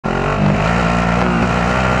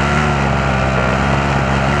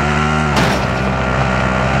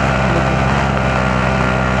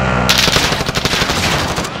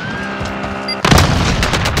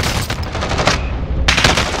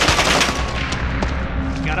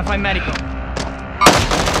my medical.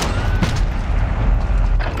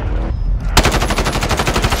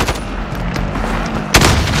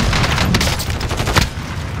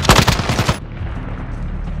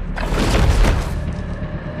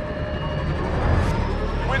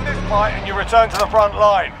 Win this fight and you return to the front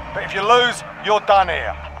line. But if you lose, you're done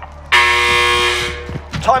here.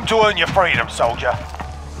 Time to earn your freedom, soldier.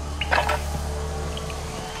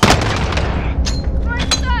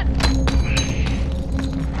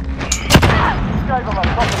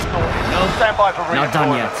 Stand by for Not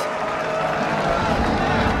done yet.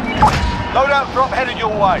 Loadout drop headed your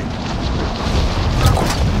way.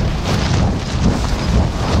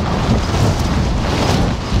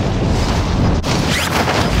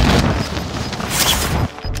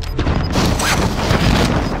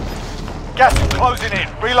 Gas is closing in.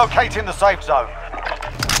 Relocating the safe zone.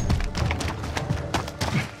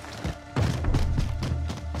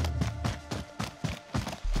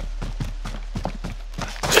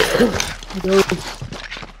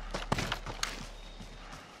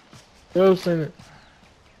 Go send it.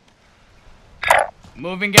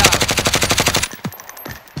 Moving out.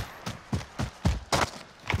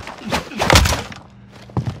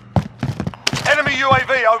 Enemy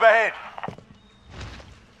UAV overhead.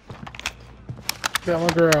 Got my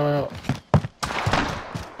girl out.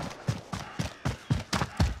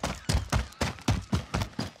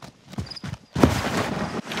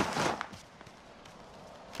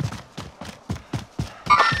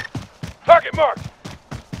 Target marked.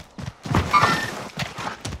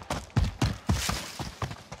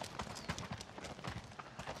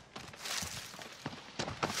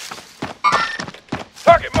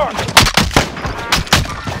 Target marked.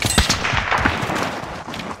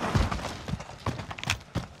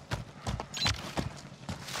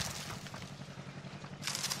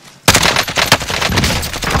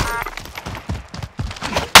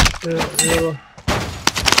 Yeah.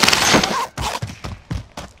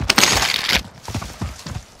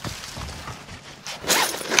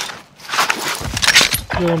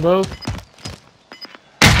 Doing both.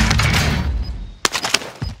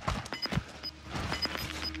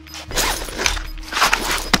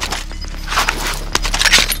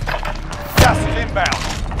 Gas is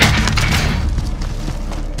inbound.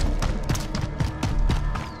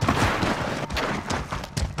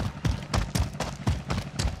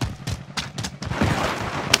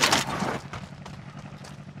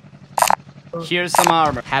 Here's some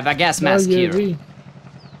armor. Have a gas mask here. UAV.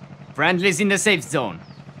 Friendlies in the safe zone.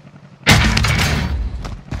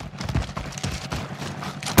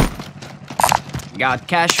 Got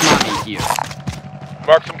cash money here.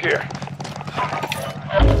 Mark some gear.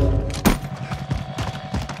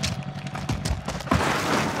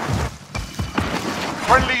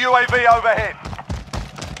 Friendly UAV overhead.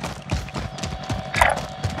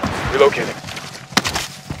 Relocating.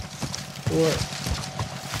 What?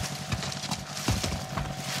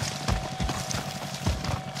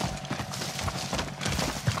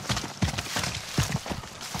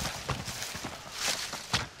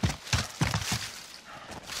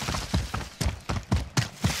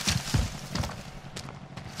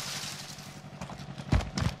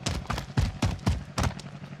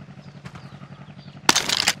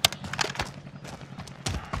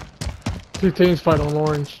 Two teams fight on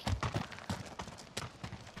orange.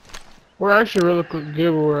 We're actually really good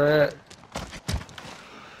where we're at.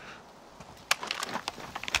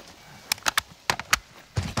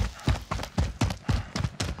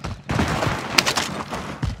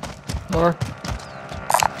 Or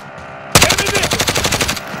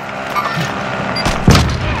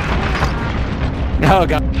Oh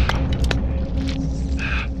god.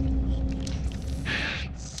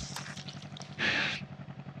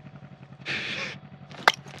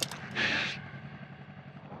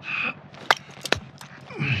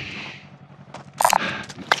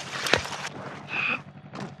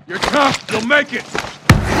 You're tough. You'll make it.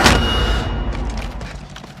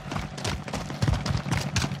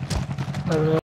 I don't know.